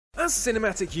As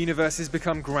cinematic universes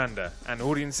become grander and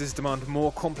audiences demand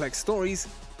more complex stories,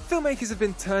 filmmakers have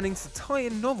been turning to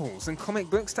tie-in novels and comic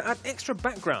books to add extra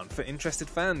background for interested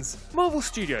fans. Marvel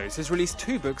Studios has released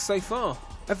 2 books so far: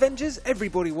 Avengers: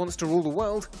 Everybody Wants to Rule the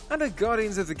World, and a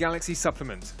Guardians of the Galaxy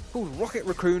supplement called Rocket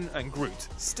Raccoon and Groot: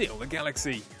 Steal the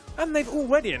Galaxy. And they've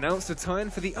already announced a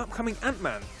tie-in for the upcoming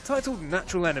Ant-Man, titled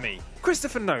Natural Enemy.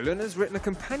 Christopher Nolan has written a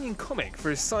companion comic for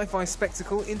his sci-fi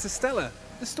spectacle Interstellar.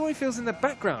 The story feels in the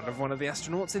background of one of the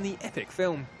astronauts in the epic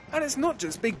film. And it's not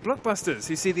just big blockbusters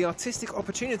who see the artistic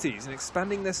opportunities in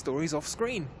expanding their stories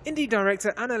off-screen. Indie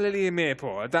director Anna Lilia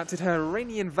Mirpour adapted her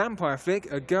Iranian vampire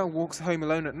flick A Girl Walks Home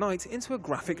Alone at Night into a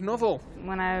graphic novel.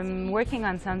 When I'm working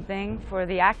on something, for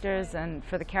the actors and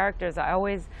for the characters, I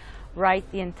always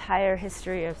write the entire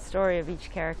story of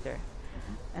each character.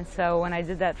 And so when I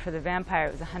did that for the vampire,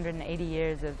 it was 180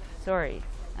 years of story.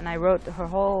 And I wrote her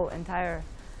whole entire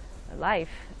life.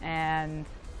 And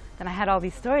then I had all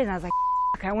these stories, and I was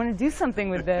like, I want to do something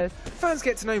with this. Fans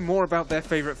get to know more about their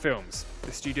favourite films,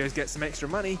 the studios get some extra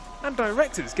money, and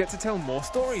directors get to tell more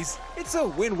stories. It's a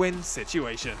win-win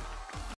situation.